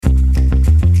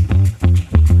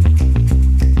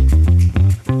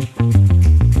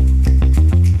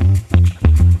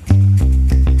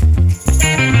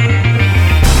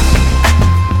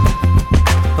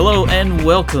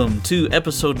welcome to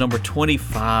episode number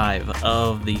 25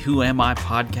 of the Who Am I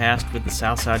podcast with the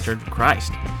Southside Church of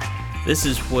Christ. This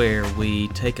is where we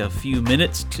take a few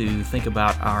minutes to think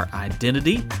about our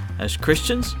identity as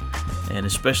Christians, and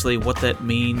especially what that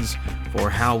means for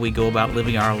how we go about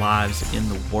living our lives in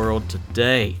the world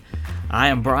today. I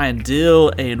am Brian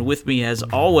Dill, and with me as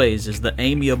always is the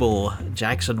amiable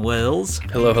Jackson Wells.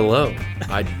 Hello, hello.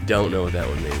 I don't know what that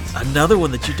one means. Another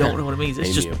one that you don't know what it means. It's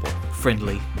Amiable. just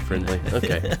friendly. Friendly?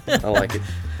 Okay. I like it.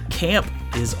 Camp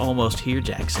is almost here,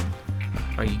 Jackson.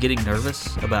 Are you getting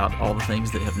nervous about all the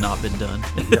things that have not been done?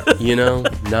 You know,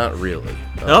 not really.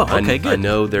 Okay, good. I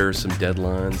know there are some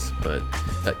deadlines, but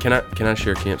can I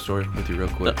share a camp story with you real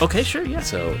quick? Okay, sure, yeah.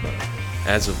 So,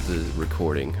 as of the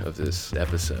recording of this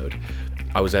episode,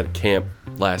 I was at camp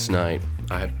last night.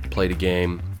 I had played a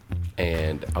game,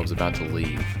 and I was about to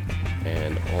leave.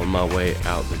 And on my way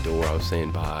out the door, I was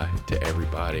saying bye to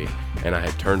everybody, and I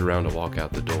had turned around to walk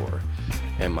out the door.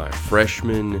 And my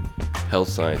freshman health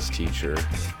science teacher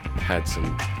had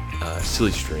some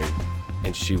silly string,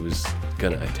 and she was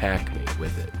going to attack me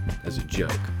with it as a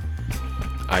joke.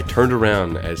 I turned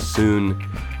around as soon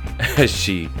as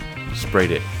she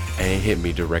sprayed it, and it hit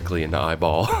me directly in the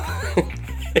eyeball.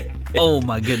 Oh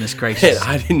my goodness gracious. And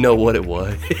I didn't know what it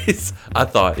was. I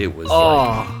thought it was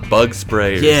like bug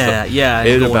spray or something. Yeah.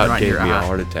 It about gave me a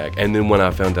heart attack. And then when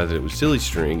I found out that it was silly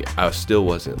string, I still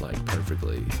wasn't like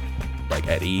perfectly like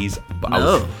at ease. But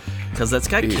no, because that's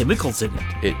got chemicals in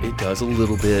it. It does a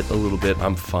little bit.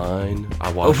 I'm fine.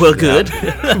 I washed well, good.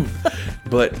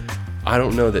 But I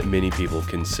don't know that many people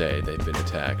can say they've been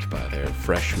attacked by their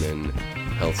freshman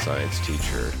health science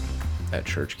teacher at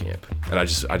church camp, and I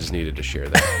just needed to share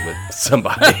that with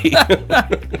somebody.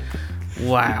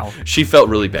 Wow. She felt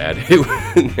really bad,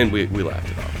 and we laughed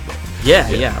it off.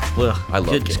 Yeah. Well, I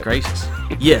love goodness camp. gracious.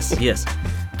 Yes.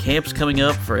 Camp's coming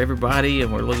up for everybody,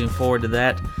 and we're looking forward to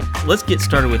that. Let's get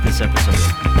started with this episode.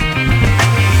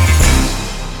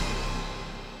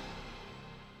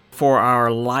 For our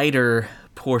lighter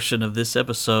portion of this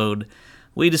episode,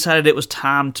 we decided it was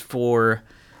time for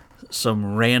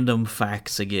some random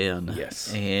facts again.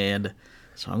 Yes. And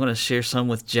so I'm going to share some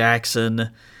with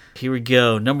Jackson. Here we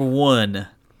go. Number one,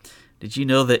 did you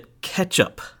know that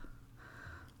ketchup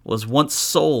was once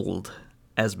sold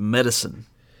as medicine?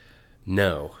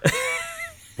 No.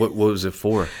 What was it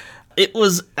for? It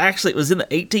was in the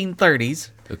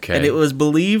 1830s. Okay. And it was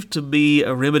believed to be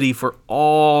a remedy for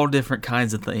all different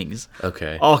kinds of things.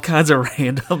 Okay. All kinds of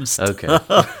random stuff. Okay.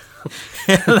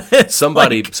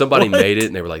 Somebody what? made it,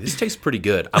 and they were like, "This tastes pretty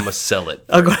good. I'm gonna sell it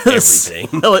for I'm gonna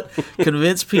everything." Sell it.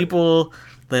 Convince people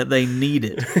that they need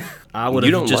it. I would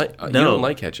You have you don't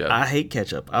like ketchup. I hate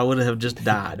ketchup. I would have just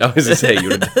died. I was gonna say you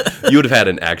would have had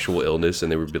an actual illness,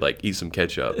 and they would be like, "Eat some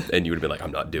ketchup," and you would have been like,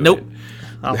 "I'm not doing Nope. it."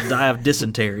 I'll die of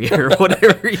dysentery or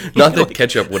whatever. Not that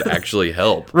ketchup would actually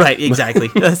help. Right, exactly.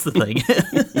 That's the thing.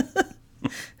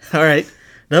 All right.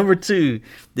 Number two,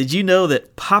 did you know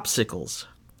that popsicles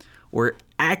were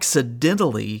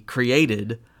accidentally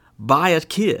created by a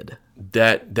kid?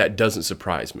 That doesn't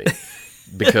surprise me,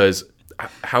 because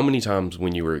how many times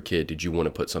when you were a kid did you want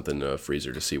to put something in a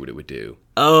freezer to see what it would do?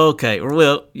 Okay,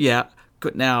 well, yeah.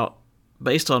 Now,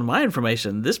 based on my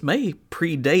information, this may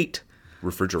predate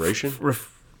Refrigeration?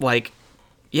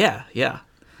 Yeah.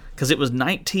 Because it was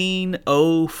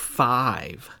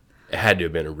 1905. It had to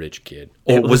have been a rich kid.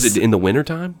 Or was it in the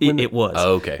wintertime? It was.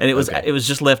 Oh, okay. And it was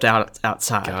just left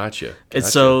outside. Gotcha. And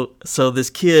so this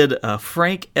kid,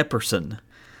 Frank Epperson,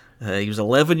 he was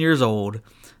 11 years old.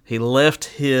 He left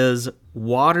his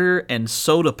water and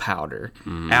soda powder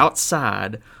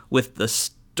outside with the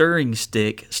stirring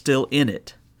stick still in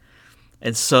it.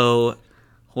 And so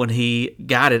when he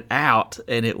got it out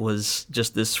and it was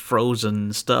just this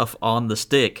frozen stuff on the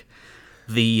stick,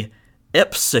 the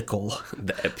Epsicle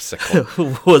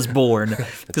was born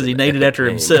because he named it after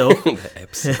himself. The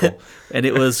Epsicle. And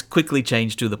it was quickly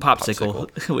changed to the Popsicle.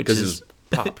 Which is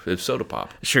it's soda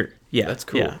pop. Sure. Yeah. That's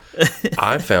cool. Yeah.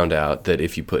 I found out that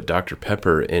if you put Dr.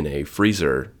 Pepper in a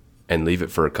freezer and leave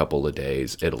it for a couple of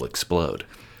days, it'll explode.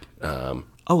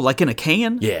 Oh, like in a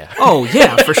can? Yeah. Oh,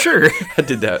 yeah, for sure. I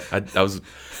did that. I was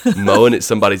mowing at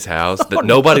somebody's house.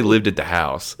 Nobody lived at the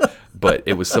house, but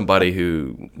it was somebody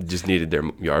who just needed their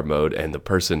yard mowed, and the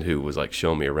person who was like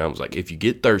showing me around was like, "If you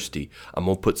get thirsty, I'm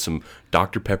gonna put some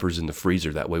Dr. Peppers in the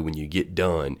freezer. That way, when you get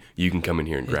done, you can come in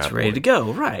here and grab It's ready one." to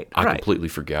go. Right. I completely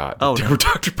forgot. Oh, there no. were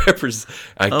Dr. Peppers.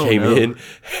 I came in,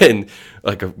 and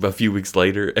like a few weeks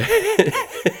later,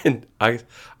 and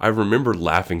I remember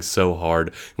laughing so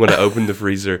hard when I opened the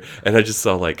freezer, and I just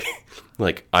saw like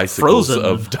icicles Frozen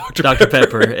of Dr. Pepper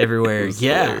Pepper everywhere.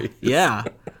 Yeah. hilarious. Yeah.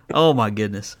 Oh my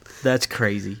goodness, that's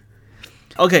crazy.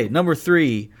 Okay, number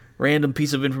 3, random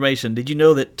piece of information. Did you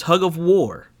know that tug of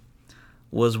war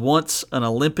was once an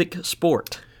Olympic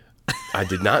sport? I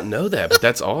did not know that, but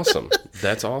that's awesome.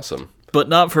 That's awesome. But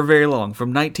not for very long,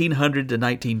 from 1900 to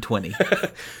 1920.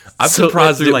 I'm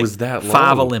surprised it was that long.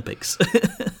 5 Olympics.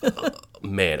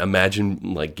 Man, imagine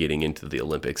like getting into the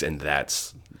Olympics and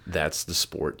that's the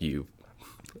sport you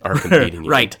are competing in.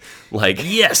 Right. Like,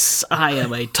 yes, I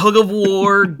am a tug of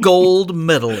war gold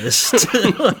medalist.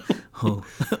 Oh,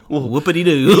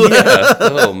 whoopity-doo. yeah.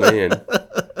 Oh man.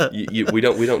 We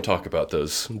don't talk about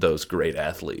those great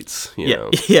athletes. You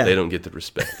know, they don't get the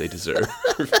respect they deserve.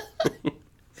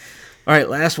 All right,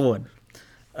 last one.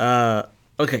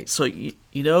 Okay, so you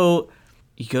know,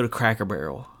 you go to Cracker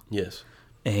Barrel. Yes.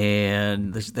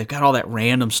 And they've got all that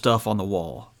random stuff on the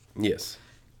wall. Yes.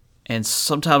 And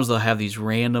sometimes they'll have these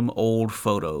random old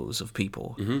photos of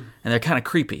people, and they're kind of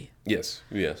creepy. Yes.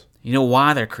 Yes. You know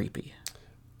why they're creepy?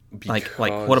 Because,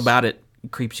 like what about it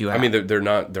creeps you out? I mean, they're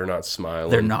not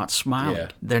smiling. They're not smiling. Yeah.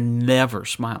 They're never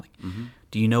smiling. Mm-hmm.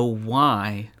 Do you know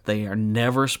why they are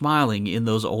never smiling in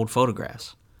those old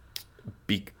photographs?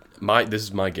 This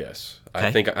is my guess. Okay.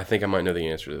 I think I might know the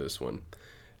answer to this one.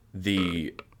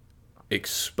 The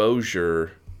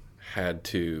exposure had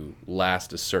to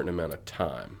last a certain amount of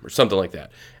time or something like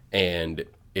that, and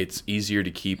it's easier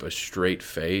to keep a straight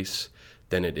face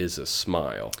than it is a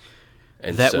smile.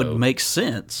 And that would make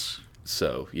sense.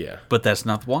 So yeah, but that's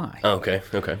not why. Okay.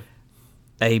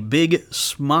 A big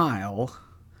smile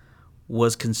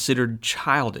was considered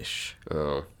childish.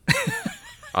 Oh,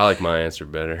 I like my answer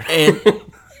better.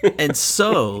 And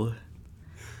so,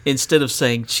 instead of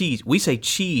saying cheese, we say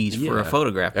cheese for a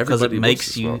photograph because it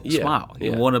makes you smile.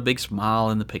 You want a big smile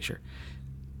in the picture.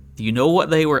 Do you know what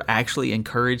they were actually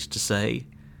encouraged to say?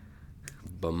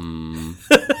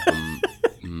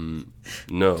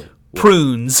 No.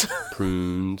 Prunes.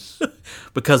 Prunes.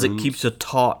 Because it keeps a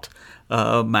taut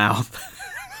mouth.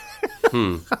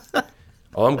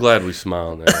 Oh, I'm glad we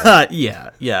smile now.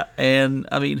 Yeah. And,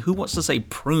 I mean, who wants to say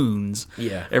prunes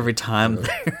every time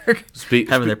they're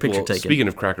having their picture taken? Speaking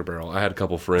of Cracker Barrel, I had a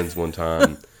couple friends one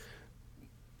time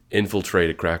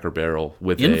infiltrated Cracker Barrel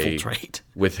with they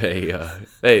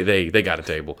got a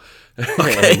table.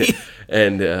 Okay.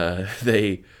 and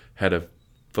they had a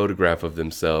photograph of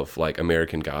themselves, like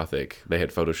American Gothic. They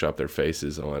had photoshopped their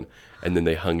faces on, and then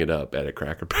they hung it up at a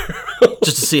Cracker Barrel.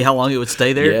 Just to see how long it would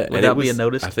stay there without being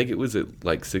noticed? I think it was at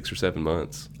like 6 or 7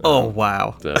 months. Oh,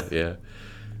 wow. So, yeah.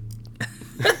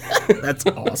 That's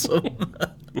awesome.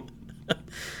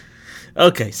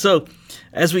 Okay, so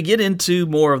as we get into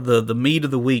more of the meat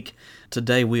of the week,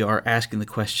 today we are asking the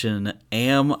question,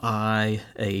 am I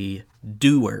a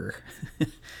doer?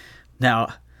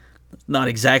 Now, not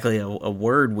exactly a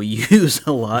word we use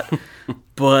a lot,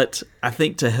 but I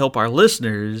think to help our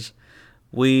listeners,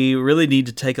 we really need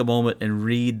to take a moment and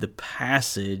read the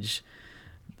passage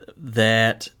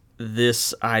that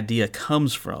this idea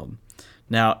comes from.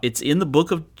 Now, it's in the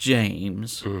book of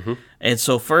James, and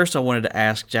so first I wanted to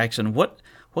ask Jackson, what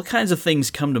kinds of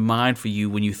things come to mind for you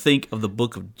when you think of the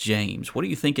book of James? What do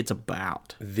you think it's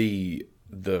about? The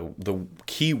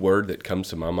key word that comes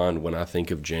to my mind when I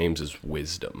think of James is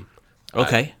wisdom.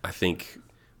 Okay. I think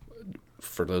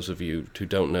for those of you who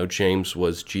don't know, James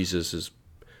was Jesus's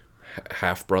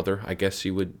half brother, I guess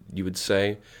you would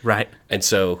say. Right. And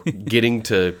so getting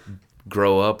to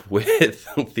grow up with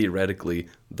theoretically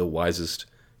the wisest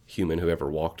human who ever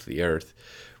walked the earth.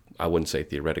 I wouldn't say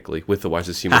theoretically, with the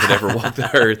wisest human that ever walked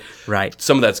the earth. Right.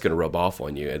 Some of that's going to rub off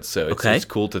on you. And so it's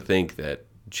cool to think that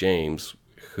James,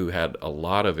 who had a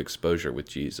lot of exposure with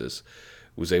Jesus,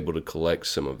 was able to collect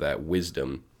some of that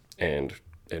wisdom and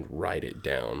write it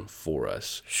down for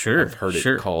us. Sure. I've heard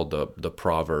it called the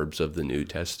Proverbs of the New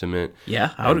Testament.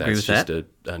 Yeah, I would agree with that. That's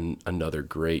just another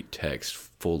great text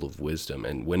full of wisdom.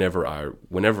 And whenever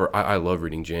I love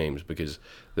reading James because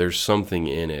there's something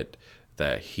in it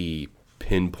that he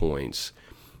pinpoints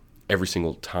every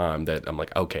single time that I'm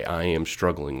like, okay, I am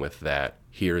struggling with that.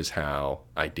 Here is how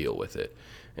I deal with it.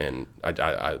 And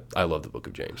I love the book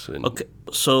of James. Okay,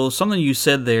 so something you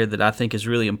said there that I think is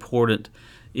really important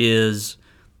is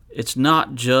it's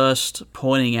not just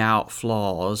pointing out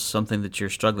flaws, something that you're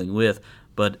struggling with,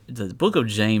 but the book of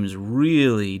James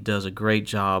really does a great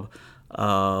job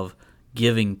of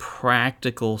giving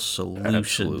practical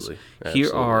solutions. Absolutely.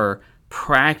 Here are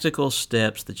practical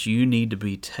steps that you need to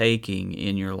be taking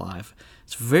in your life.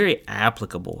 It's very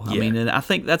applicable. I mean, and I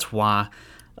think that's why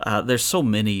there's so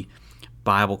many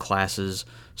Bible classes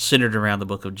centered around the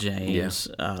book of James,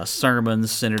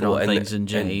 sermons centered on things in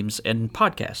James, and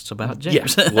podcasts about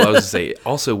James. Yeah. Well, I was going to say,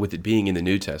 also with it being in the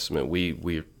New Testament,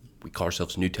 we we call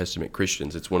ourselves New Testament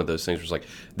Christians. It's one of those things where it's like,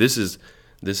 this is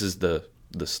the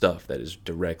stuff that is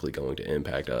directly going to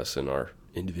impact us in our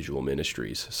individual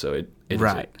ministries. So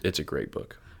it's a great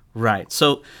book. Right.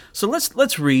 So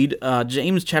let's read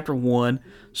James chapter 1,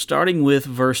 starting with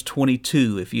verse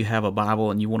 22, if you have a Bible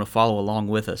and you want to follow along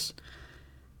with us.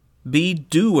 Be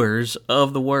doers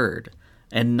of the word,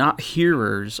 and not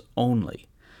hearers only,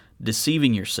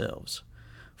 deceiving yourselves.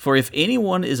 For if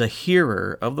anyone is a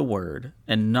hearer of the word,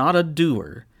 and not a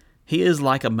doer, he is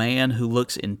like a man who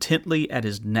looks intently at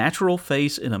his natural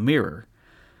face in a mirror.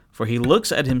 For he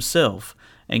looks at himself,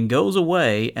 and goes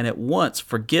away, and at once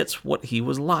forgets what he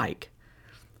was like.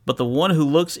 But the one who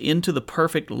looks into the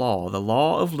perfect law, the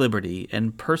law of liberty,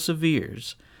 and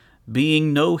perseveres,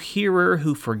 being no hearer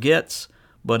who forgets,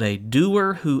 but a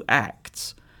doer who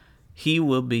acts, he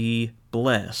will be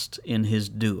blessed in his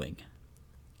doing.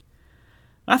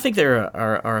 I think there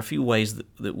are a few ways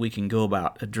that we can go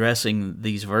about addressing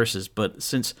these verses, but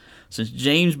since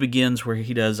James begins where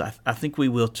he does, I think we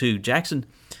will too. Jackson,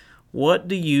 what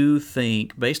do you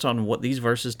think, based on what these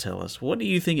verses tell us, what do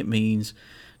you think it means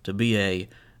to be a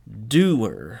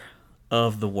doer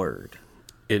of the word?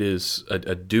 It is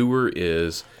a doer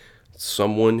is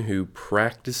someone who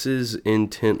practices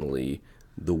intently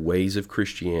the ways of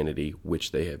Christianity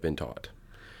which they have been taught.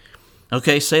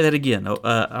 Okay, say that again.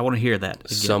 I want to hear that again.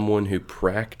 Someone who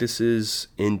practices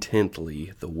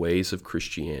intently the ways of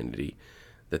Christianity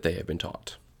that they have been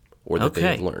taught or that they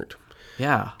have learned.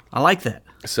 Yeah, I like that.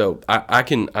 So I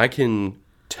can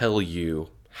tell you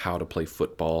how to play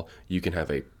football. You can have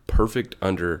a perfect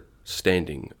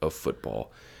understanding of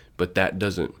football, but that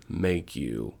doesn't make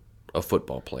you a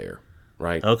football player,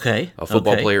 right? Okay. A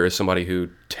football player is somebody who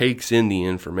takes in the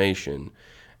information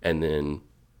and then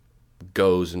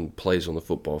goes and plays on the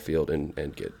football field and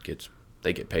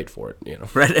they get paid for it, you know.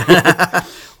 Right.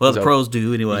 Well, the pros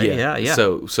do anyway. Yeah.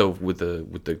 So with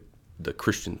the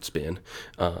Christian spin,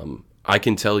 I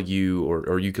can tell you,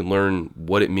 or you can learn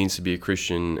what it means to be a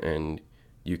Christian, and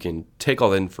you can take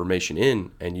all that information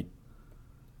in, and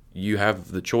you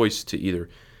have the choice to either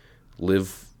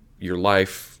live your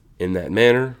life in that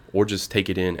manner or just take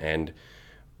it in and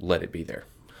let it be there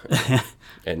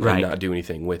and not do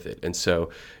anything with it. And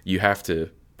so you have to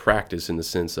practice in the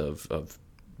sense of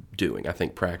doing. I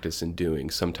think practice and doing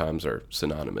sometimes are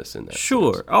synonymous in that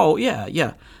sense. Oh,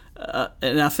 yeah.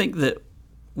 And I think that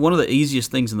one of the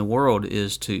easiest things in the world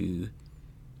is to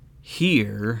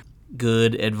hear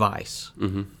good advice,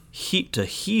 to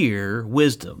hear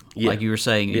wisdom. Like you were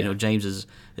saying, you know, James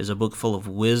is a book full of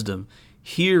wisdom.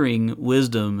 Hearing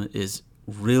wisdom is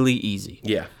really easy.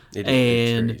 Yeah, it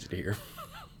is. And it's very easy to hear.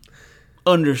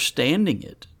 Understanding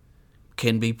it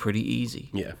can be pretty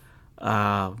easy. Yeah.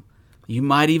 You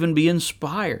might even be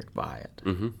inspired by it,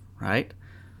 right?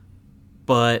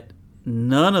 But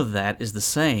none of that is the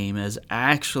same as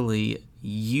actually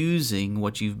using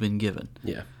what you've been given.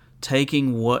 Yeah.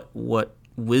 Taking what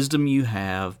wisdom you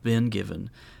have been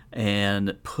given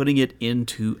and putting it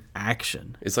into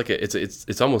action. It's like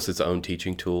it's almost its own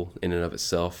teaching tool in and of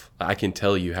itself. I can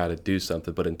tell you how to do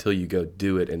something, but until you go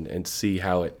do it and see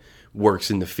how it works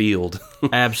in the field,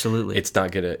 absolutely, it's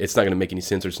not gonna make any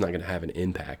sense, or it's not gonna have an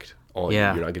impact on you.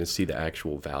 You're not gonna see the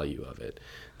actual value of it.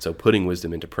 So putting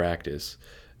wisdom into practice,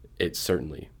 it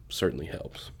certainly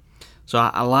helps. So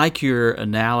I like your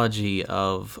analogy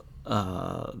of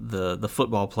the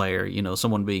football player. You know,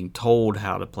 someone being told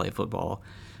how to play football.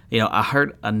 You know, I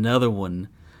heard another one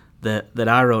that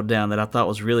I wrote down that I thought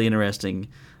was really interesting.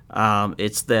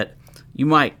 It's that you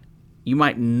might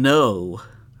know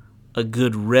a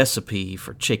good recipe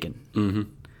for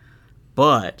chicken,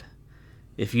 but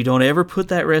if you don't ever put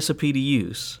that recipe to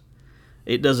use,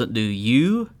 it doesn't do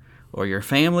you or your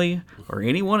family or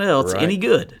anyone else any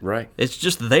good. Right. It's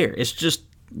just there. It's just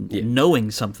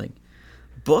knowing something.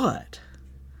 But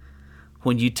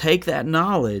when you take that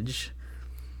knowledge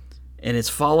and it's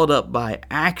followed up by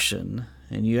action,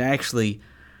 and you actually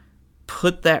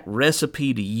put that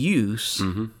recipe to use,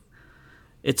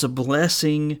 it's a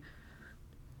blessing.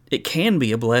 It can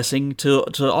be a blessing to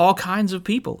all kinds of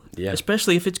people,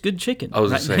 especially if it's good chicken. I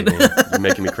was just saying, man, you're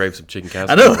making me crave some chicken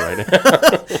casserole. I know. Right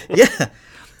now. Yeah.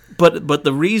 But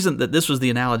the reason that this was the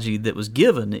analogy that was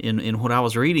given in what I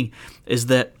was reading is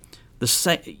that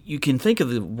you can think of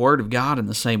the Word of God in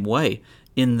the same way,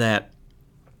 in that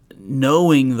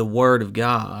knowing the Word of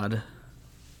God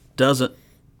doesn't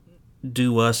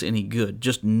do us any good.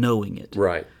 Just knowing it.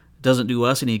 Right. Doesn't do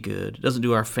us any good. Doesn't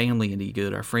do our family any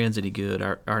good, our friends any good,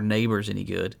 our neighbors any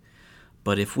good.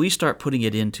 But if we start putting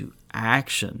it into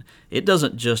action, it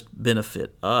doesn't just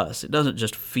benefit us. It doesn't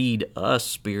just feed us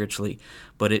spiritually,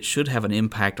 but it should have an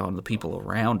impact on the people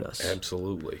around us.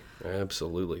 Absolutely.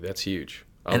 That's huge.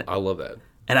 I love that.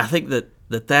 And I think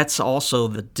that's also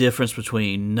the difference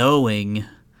between knowing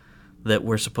that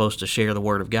we're supposed to share the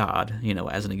Word of God,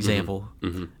 as an example,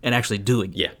 and actually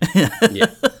doing it. Yeah.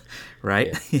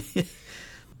 Right? Yeah.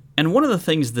 And one of the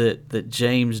things that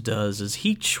James does is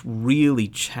he really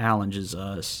challenges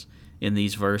us in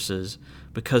these verses,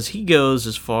 because he goes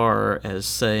as far as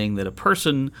saying that a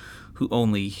person who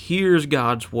only hears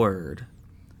God's Word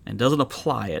and doesn't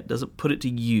apply it, doesn't put it to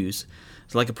use,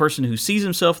 is like a person who sees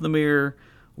himself in the mirror,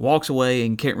 walks away,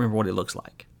 and can't remember what it looks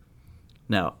like.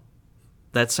 Now,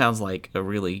 that sounds like a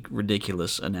really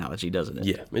ridiculous analogy, doesn't it?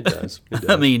 Yeah, it does.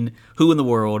 I mean, who in the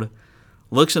world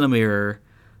looks in a mirror,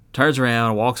 turns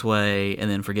around, walks away, and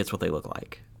then forgets what they look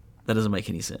like? That doesn't make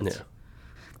any sense. Yeah.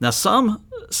 Now, some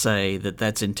say that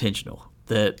that's intentional,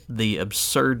 that the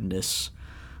absurdness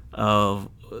of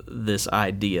this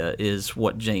idea is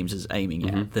what James is aiming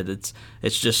at, that it's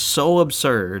just so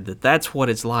absurd that that's what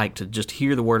it's like to just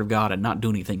hear the Word of God and not do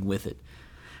anything with it.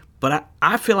 But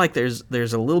I feel like there's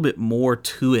a little bit more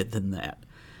to it than that,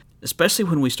 especially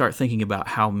when we start thinking about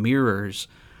how mirrors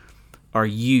are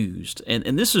used.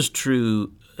 And this is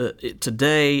true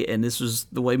today, and this is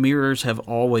the way mirrors have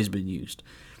always been used.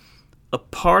 A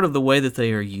part of the way that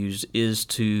they are used is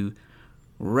to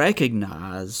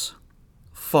recognize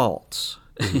faults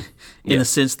in the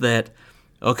sense that,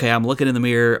 okay, I'm looking in the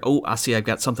mirror. Oh, I see I've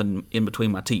got something in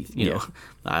between my teeth.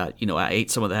 I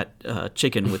ate some of that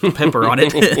chicken with the pepper on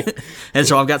it, and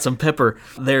so I've got some pepper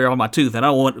there on my tooth. And I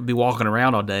don't want to be walking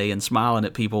around all day and smiling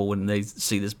at people when they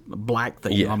see this black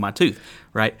thing on my tooth,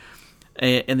 right?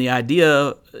 And the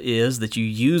idea is that you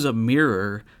use a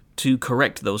mirror to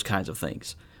correct those kinds of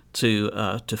things,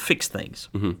 to fix things.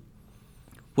 Mm-hmm.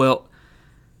 Well,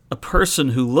 a person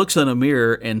who looks in a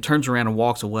mirror and turns around and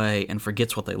walks away and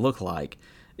forgets what they look like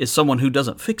is someone who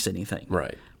doesn't fix anything.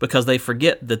 Right. Because they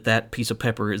forget that piece of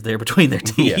pepper is there between their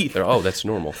teeth. Yeah, that's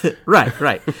normal.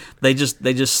 Right. They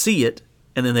just see it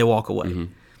and then they walk away. Mm-hmm.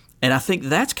 And I think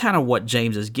that's kind of what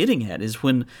James is getting at, is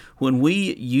when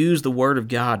we use the Word of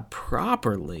God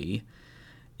properly,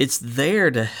 it's there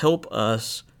to help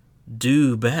us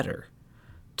do better,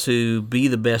 to be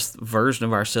the best version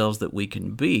of ourselves that we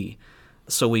can be.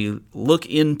 So we look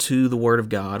into the Word of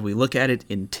God, we look at it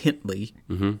intently,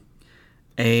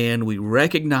 and we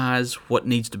recognize what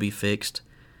needs to be fixed,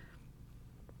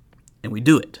 and we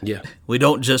do it. Yeah. We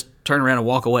don't just turn around and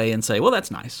walk away and say, well,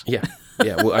 that's nice. Yeah.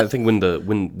 Well, I think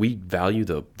when we value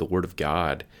the Word of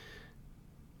God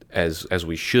as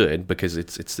we should, because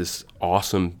it's this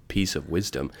awesome piece of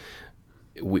wisdom,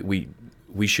 we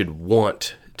should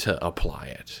want to apply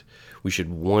it. We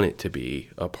should want it to be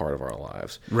a part of our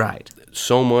lives. Right.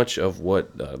 So much of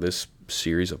what this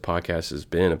series of podcasts has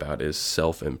been about is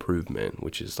self-improvement,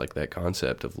 which is like that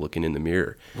concept of looking in the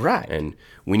mirror. Right. And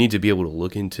we need to be able to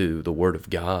look into the Word of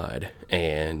God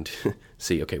and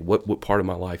see, okay, what part of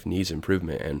my life needs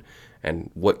improvement,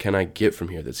 and what can I get from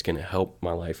here that's going to help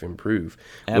my life improve.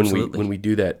 Absolutely. When we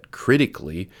do that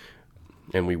critically,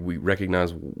 and we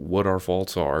recognize what our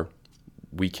faults are,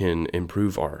 we can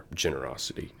improve our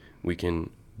generosity. We can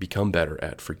become better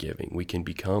at forgiving. We can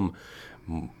become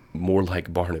more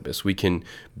like Barnabas. We can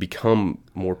become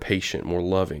more patient, more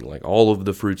loving, like all of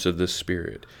the fruits of the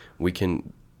Spirit. We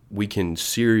can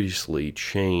seriously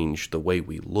change the way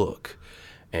we look,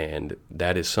 and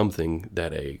that is something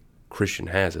that a Christian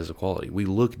has as a quality. We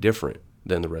look different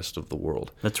than the rest of the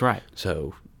world. That's right.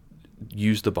 So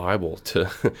use the Bible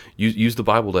to use the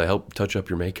Bible to help touch up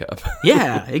your makeup.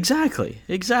 Yeah, exactly.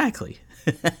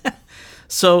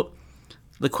 So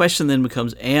the question then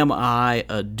becomes, am I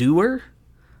a doer,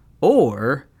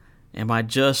 or am I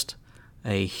just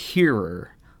a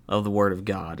hearer of the Word of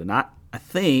God? And I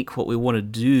think what we want to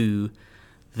do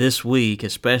this week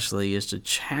especially is to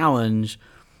challenge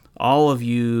all of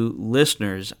you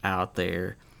listeners out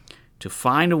there to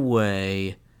find a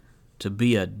way to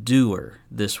be a doer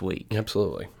this week.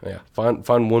 Absolutely. Yeah.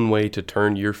 Find one way to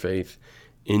turn your faith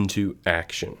into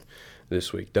action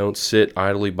this week. Don't sit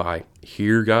idly by.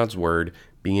 Hear God's Word,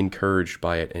 be encouraged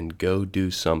by it, and go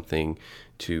do something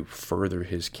to further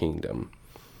His kingdom.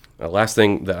 Last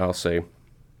thing that I'll say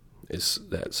is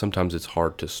that sometimes it's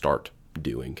hard to start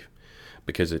doing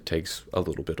because it takes a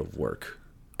little bit of work.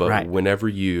 But whenever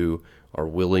you are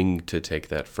willing to take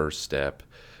that first step,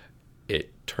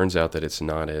 it turns out that it's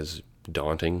not as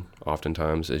daunting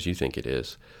oftentimes as you think it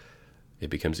is. It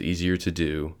becomes easier to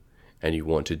do, and you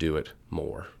want to do it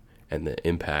more. And the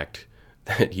impact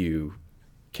that you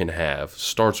can have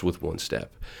starts with one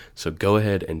step. So go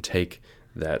ahead and take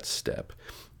that step.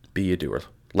 Be a doer.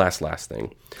 Last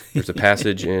thing. There's a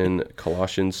passage in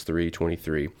Colossians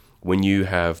 3:23. When you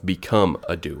have become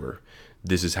a doer,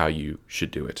 this is how you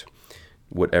should do it.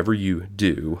 Whatever you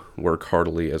do, work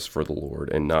heartily as for the Lord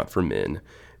and not for men,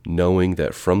 knowing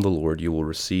that from the Lord you will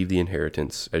receive the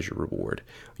inheritance as your reward.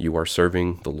 You are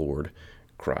serving the Lord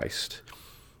Christ.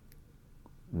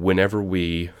 Whenever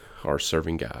we are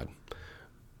serving God,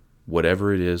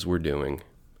 whatever it is we're doing,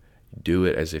 do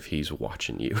it as if he's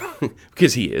watching you,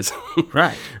 because he is.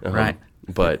 Right, right.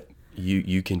 But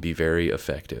you can be very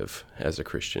effective as a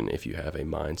Christian if you have a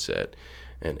mindset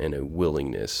and a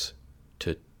willingness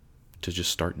to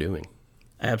just start doing.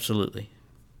 Absolutely.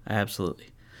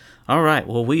 All right.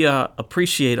 Well, we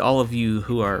appreciate all of you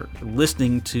who are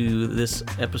listening to this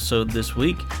episode this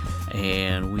week,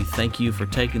 and we thank you for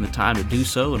taking the time to do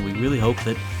so, and we really hope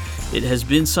that it has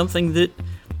been something that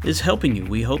is helping you.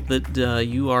 We hope that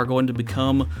you are going to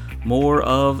become more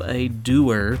of a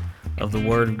doer of the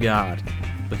Word of God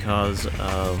because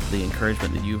of the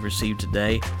encouragement that you've received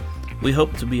today. We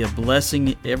hope to be a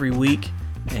blessing every week,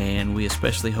 and we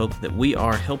especially hope that we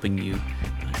are helping you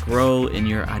grow in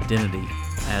your identity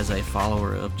as a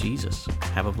follower of Jesus.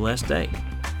 Have a blessed day.